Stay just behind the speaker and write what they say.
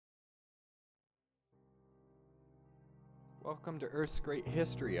Welcome to Earth's Great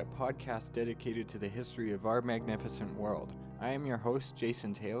History, a podcast dedicated to the history of our magnificent world. I am your host,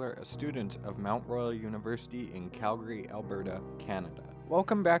 Jason Taylor, a student of Mount Royal University in Calgary, Alberta, Canada.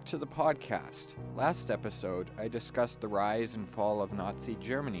 Welcome back to the podcast. Last episode, I discussed the rise and fall of Nazi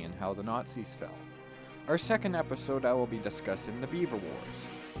Germany and how the Nazis fell. Our second episode, I will be discussing the Beaver Wars.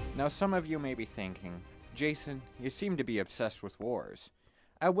 Now, some of you may be thinking, Jason, you seem to be obsessed with wars.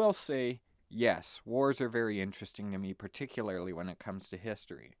 I will say, yes, wars are very interesting to me, particularly when it comes to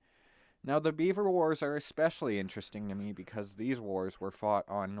history. Now, the Beaver Wars are especially interesting to me because these wars were fought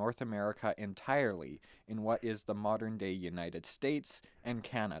on North America entirely in what is the modern-day United States and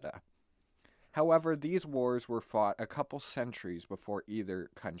Canada. However, these wars were fought a couple centuries before either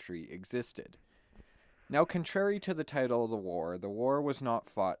country existed. Now, contrary to the title of the war was not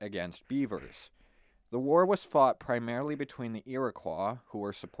fought against beavers. The war was fought primarily between the Iroquois, who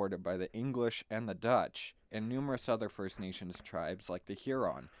were supported by the English and the Dutch, and numerous other First Nations tribes like the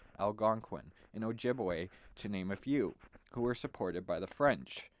Huron, Algonquin, and Ojibwe, to name a few, who were supported by the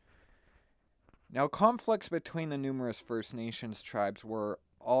French. Now, conflicts between the numerous First Nations tribes were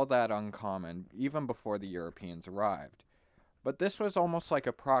all that uncommon, even before the Europeans arrived. But this was almost like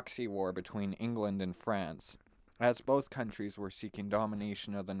a proxy war between England and France, as both countries were seeking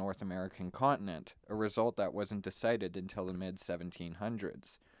domination of the North American continent, a result that wasn't decided until the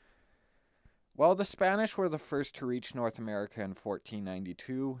mid-1700s. While the Spanish were the first to reach North America in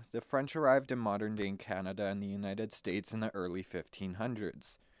 1492, the French arrived in modern-day Canada and the United States in the early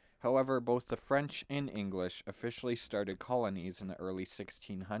 1500s. However, both the French and English officially started colonies in the early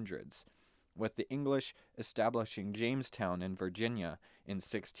 1600s, with the English establishing Jamestown in Virginia in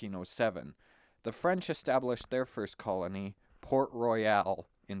 1607. The French established their first colony, Port Royal,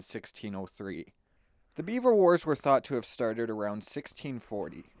 in 1603. The Beaver Wars were thought to have started around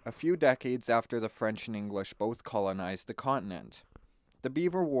 1640, a few decades after the French and English both colonized the continent. The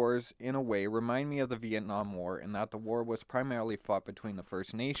Beaver Wars, in a way, remind me of the Vietnam War in that the war was primarily fought between the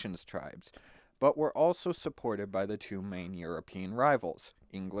First Nations tribes, but were also supported by the two main European rivals,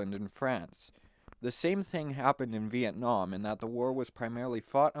 England and France. The same thing happened in Vietnam in that the war was primarily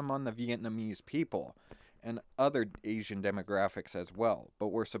fought among the Vietnamese people and other Asian demographics as well,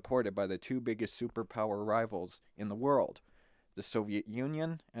 but were supported by the two biggest superpower rivals in the world, the Soviet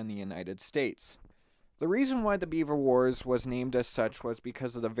Union and the United States. The reason why the Beaver Wars was named as such was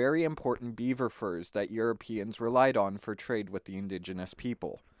because of the very important beaver furs that Europeans relied on for trade with the indigenous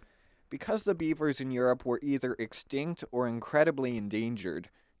people. Because the beavers in Europe were either extinct or incredibly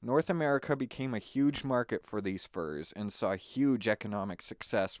endangered, North America became a huge market for these furs and saw huge economic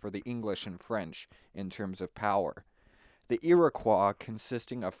success for the English and French in terms of power. The Iroquois,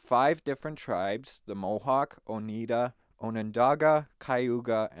 consisting of 5 different tribes, the Mohawk, Oneida, Onondaga,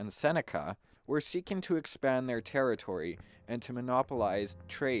 Cayuga, and Seneca, were seeking to expand their territory and to monopolize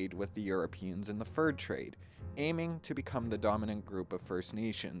trade with the Europeans in the fur trade, aiming to become the dominant group of First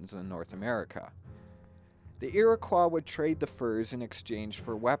Nations in North America. The Iroquois would trade the furs in exchange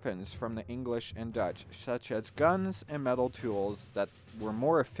for weapons from the English and Dutch, such as guns and metal tools that were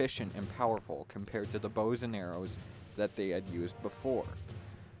more efficient and powerful compared to the bows and arrows that they had used before.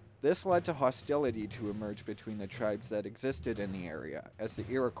 This led to hostility to emerge between the tribes that existed in the area, as the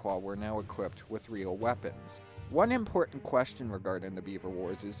Iroquois were now equipped with real weapons. One important question regarding the Beaver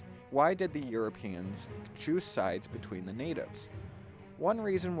Wars is, why did the Europeans choose sides between the natives? One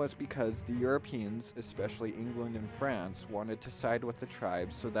reason was because the Europeans, especially England and France, wanted to side with the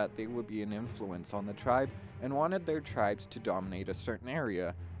tribes so that they would be an influence on the tribe and wanted their tribes to dominate a certain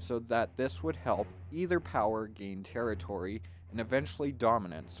area so that this would help either power gain territory and eventually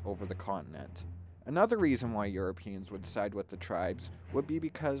dominance over the continent. Another reason why Europeans would side with the tribes would be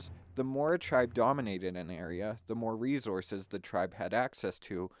because the more a tribe dominated an area, the more resources the tribe had access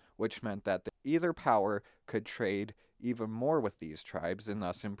to, which meant that either power could trade even more with these tribes and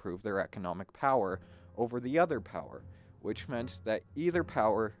thus improve their economic power over the other power, which meant that either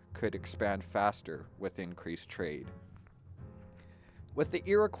power could expand faster with increased trade. With the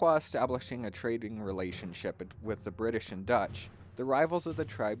Iroquois establishing a trading relationship with the British and Dutch, the rivals of the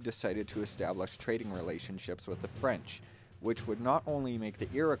tribe decided to establish trading relationships with the French, which would not only make the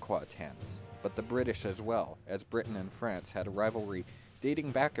Iroquois tense, but the British as well, as Britain and France had a rivalry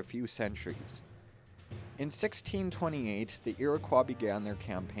dating back a few centuries. In 1628, the Iroquois began their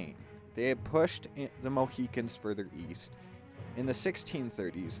campaign. They had pushed the Mohicans further east. In the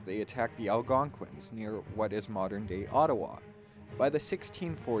 1630s, they attacked the Algonquins near what is modern-day Ottawa. By the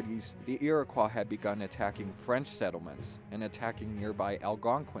 1640s, the Iroquois had begun attacking French settlements and attacking nearby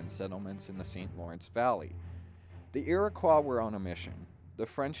Algonquin settlements in the St. Lawrence Valley. The Iroquois were on a mission. the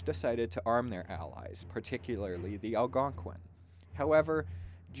French decided to arm their allies, particularly the Algonquin. However,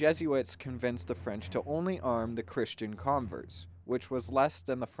 Jesuits convinced the French to only arm the Christian converts, which was less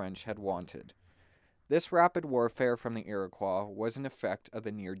than the French had wanted. This rapid warfare from the Iroquois was an effect of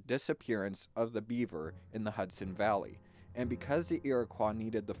the near disappearance of the beaver in the Hudson Valley, and because the Iroquois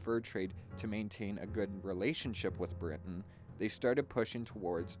needed the fur trade to maintain a good relationship with Britain, they started pushing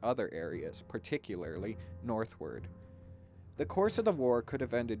towards other areas, particularly northward. The course of the war could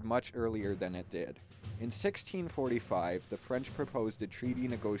have ended much earlier than it did. In 1645, the French proposed a treaty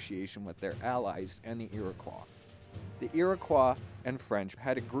negotiation with their allies and the Iroquois. The Iroquois and French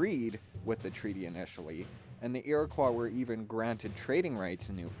had agreed with the treaty initially, and the Iroquois were even granted trading rights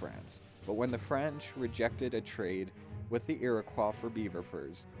in New France. But when the French rejected a trade with the Iroquois for beaver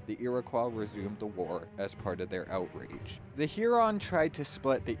furs, the Iroquois resumed the war as part of their outrage. The Huron tried to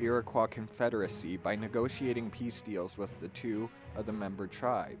split the Iroquois Confederacy by negotiating peace deals with the two of the member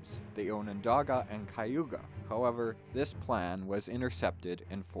tribes, the Onondaga and Cayuga. However, this plan was intercepted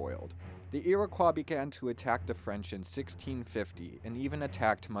and foiled. The Iroquois began to attack the French in 1650 and even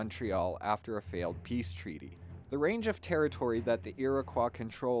attacked Montreal after a failed peace treaty. The range of territory that the Iroquois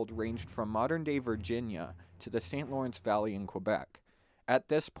controlled ranged from modern-day Virginia to the St. Lawrence Valley in Quebec. At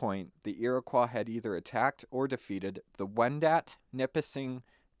this point, the Iroquois had either attacked or defeated the Wendat, Nipissing,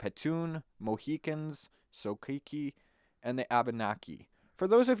 Petun, Mohicans, Sokiki, and the Abenaki. For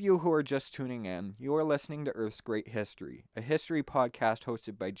those of you who are just tuning in, you are listening to Earth's Great History, a history podcast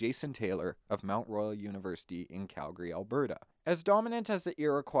hosted by Jason Taylor of Mount Royal University in Calgary, Alberta. As dominant as the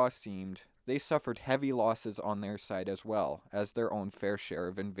Iroquois seemed, they suffered heavy losses on their side as well, as their own fair share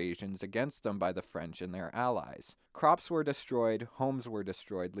of invasions against them by the French and their allies. Crops were destroyed, homes were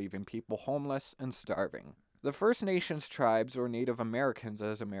destroyed, leaving people homeless and starving. The First Nations tribes, or Native Americans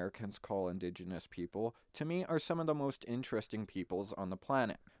as Americans call indigenous people, to me are some of the most interesting peoples on the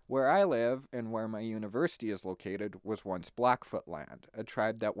planet. Where I live, and where my university is located, was once Blackfoot land, a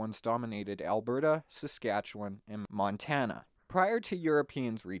tribe that once dominated Alberta, Saskatchewan, and Montana, prior to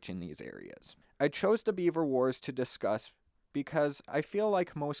Europeans reaching these areas. I chose the Beaver Wars to discuss because I feel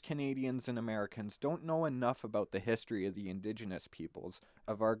like most Canadians and Americans don't know enough about the history of the indigenous peoples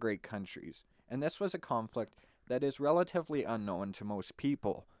of our great countries, and this was a conflict that is relatively unknown to most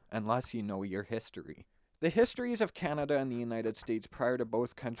people, unless you know your history. The histories of Canada and the United States prior to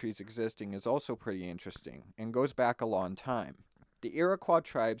both countries existing is also pretty interesting, and goes back a long time. The Iroquois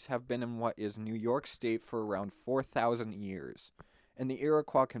tribes have been in what is New York State for around 4,000 years, and the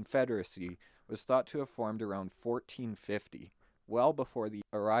Iroquois Confederacy was thought to have formed around 1450, well before the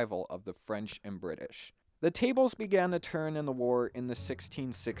arrival of the French and British. The tables began to turn in the war in the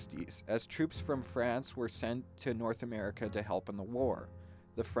 1660s, as troops from France were sent to North America to help in the war.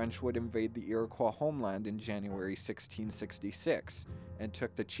 The French would invade the Iroquois homeland in January 1666, and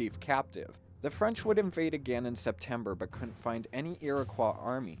took the chief captive. The French would invade again in September but couldn't find any Iroquois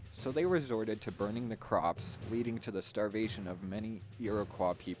army, so they resorted to burning the crops, leading to the starvation of many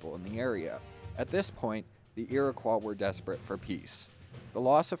Iroquois people in the area. At this point, the Iroquois were desperate for peace. The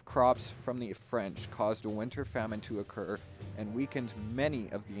loss of crops from the French caused a winter famine to occur and weakened many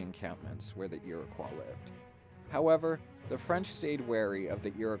of the encampments where the Iroquois lived. However, the French stayed wary of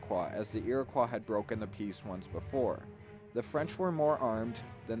the Iroquois as the Iroquois had broken the peace once before. The French were more armed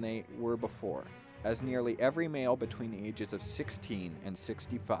than they were before, as nearly every male between the ages of 16 and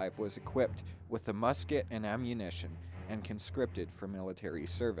 65 was equipped with a musket and ammunition and conscripted for military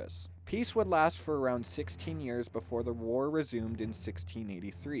service. Peace would last for around 16 years before the war resumed in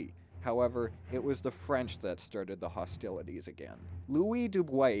 1683. However, it was the French that started the hostilities again. Louis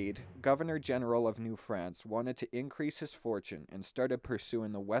Dubois, Governor General of New France, wanted to increase his fortune and started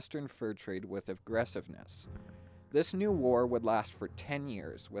pursuing the Western fur trade with aggressiveness. This new war would last for 10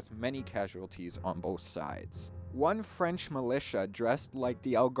 years, with many casualties on both sides. One French militia dressed like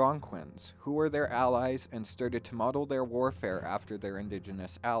the Algonquins, who were their allies, and started to model their warfare after their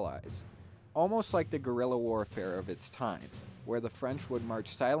indigenous allies, almost like the guerrilla warfare of its time, where the French would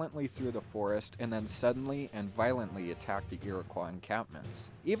march silently through the forest and then suddenly and violently attack the Iroquois encampments.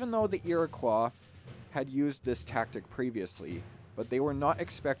 Even though the Iroquois had used this tactic previously, but they were not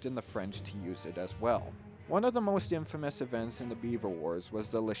expecting the French to use it as well. One of the most infamous events in the Beaver Wars was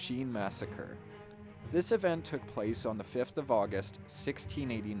the Lachine Massacre. This event took place on the 5th of August,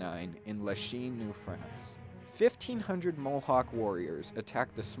 1689, in Lachine, New France. 1,500 Mohawk warriors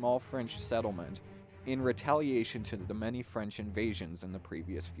attacked the small French settlement in retaliation to the many French invasions in the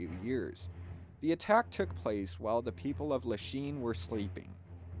previous few years. The attack took place while the people of Lachine were sleeping.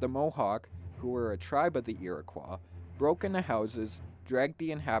 The Mohawk, who were a tribe of the Iroquois, broke into houses, dragged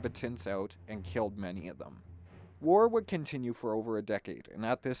the inhabitants out, and killed many of them. War would continue for over a decade, and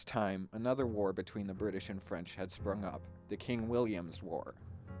at this time, another war between the British and French had sprung up, the King William's War.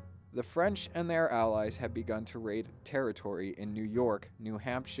 The French and their allies had begun to raid territory in New York, New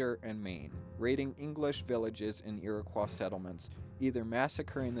Hampshire, and Maine, raiding English villages and Iroquois settlements, either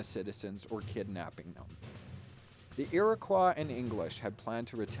massacring the citizens or kidnapping them. The Iroquois and English had planned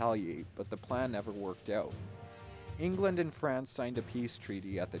to retaliate, but the plan never worked out. England and France signed a peace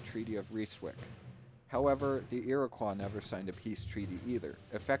treaty at the Treaty of Ryswick. However, the Iroquois never signed a peace treaty either,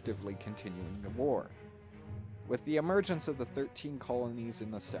 effectively continuing the war. With the emergence of the 13 colonies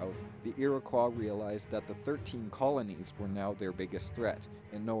in the South, the Iroquois realized that the 13 colonies were now their biggest threat,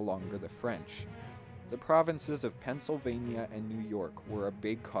 and no longer the French. The provinces of Pennsylvania and New York were a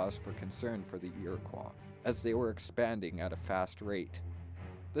big cause for concern for the Iroquois, as they were expanding at a fast rate.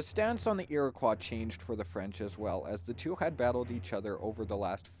 The stance on the Iroquois changed for the French as well, as the two had battled each other over the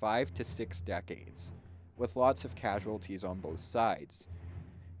last 5 to 6 decades, with lots of casualties on both sides.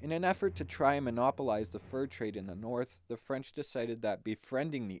 In an effort to try and monopolize the fur trade in the north, the French decided that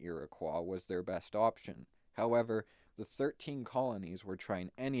befriending the Iroquois was their best option. However, the 13 colonies were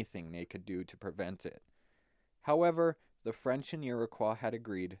trying anything they could do to prevent it. However, the French and Iroquois had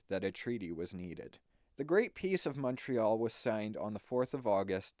agreed that a treaty was needed. The Great Peace of Montreal was signed on the 4th of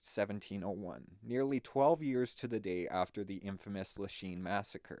August, 1701, nearly 12 years to the day after the infamous Lachine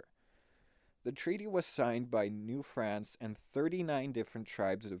Massacre. The treaty was signed by New France and 39 different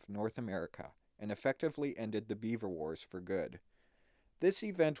tribes of North America, and effectively ended the Beaver Wars for good. This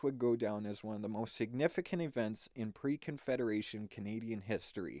event would go down as one of the most significant events in pre-Confederation Canadian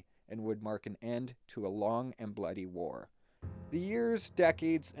history, and would mark an end to a long and bloody war. The years,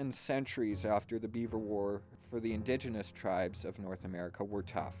 decades, and centuries after the Beaver War for the indigenous tribes of North America were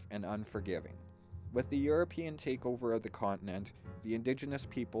tough and unforgiving. With the European takeover of the continent, the indigenous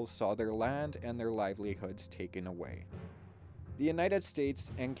peoples saw their land and their livelihoods taken away. The United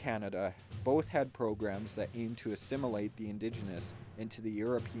States and Canada both had programs that aimed to assimilate the indigenous into the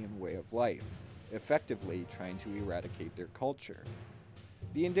European way of life, effectively trying to eradicate their culture.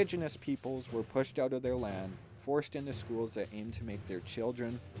 The indigenous peoples were pushed out of their land, forced into schools that aimed to make their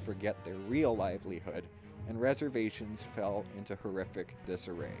children forget their real livelihood, and reservations fell into horrific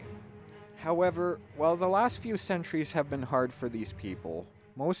disarray. However, while the last few centuries have been hard for these people,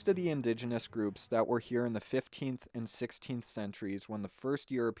 most of the indigenous groups that were here in the 15th and 16th centuries when the first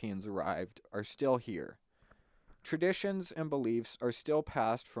Europeans arrived are still here. Traditions and beliefs are still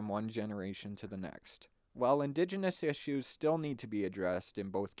passed from one generation to the next. While indigenous issues still need to be addressed in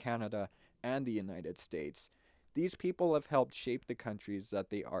both Canada and the United States, these people have helped shape the countries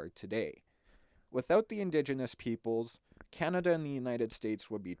that they are today. Without the indigenous peoples, Canada and the United States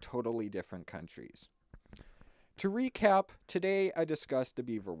would be totally different countries. To recap, today I discussed the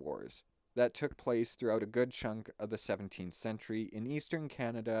Beaver Wars that took place throughout a good chunk of the 17th century in eastern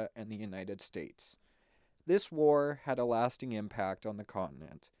Canada and the United States. This war had a lasting impact on the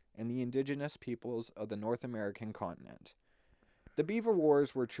continent and the indigenous peoples of the North American continent. The Beaver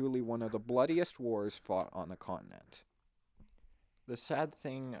Wars were truly one of the bloodiest wars fought on the continent. The sad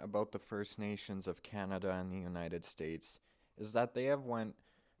thing about the First Nations of Canada and the United States is that they have went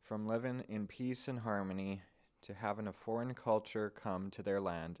from living in peace and harmony to having a foreign culture come to their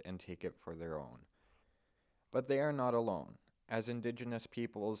land and take it for their own. But they are not alone, as indigenous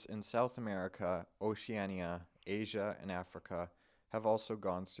peoples in South America, Oceania, Asia, and Africa have also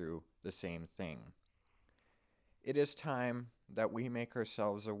gone through the same thing. It is time that we make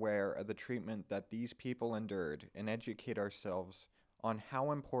ourselves aware of the treatment that these people endured and educate ourselves on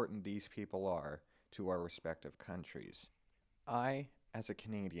how important these people are to our respective countries. I, as a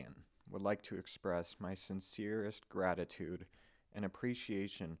Canadian, would like to express my sincerest gratitude and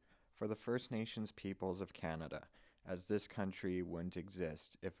appreciation for the First Nations peoples of Canada, as this country wouldn't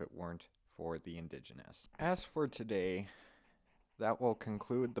exist if it weren't for the Indigenous. As for today, that will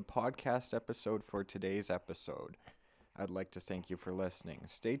conclude the podcast episode for today's episode. I'd like to thank you for listening.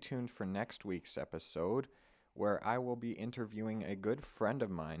 Stay tuned for next week's episode, where I will be interviewing a good friend of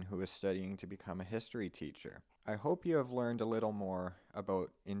mine who is studying to become a history teacher. I hope you have learned a little more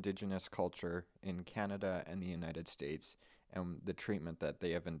about Indigenous culture in Canada and the United States and the treatment that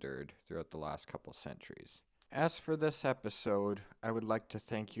they have endured throughout the last couple centuries. As for this episode, I would like to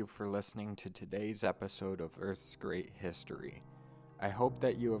thank you for listening to today's episode of Earth's Great History. I hope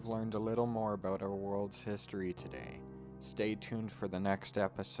that you have learned a little more about our world's history today. Stay tuned for the next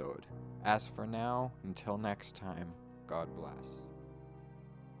episode. As for now, until next time, God bless.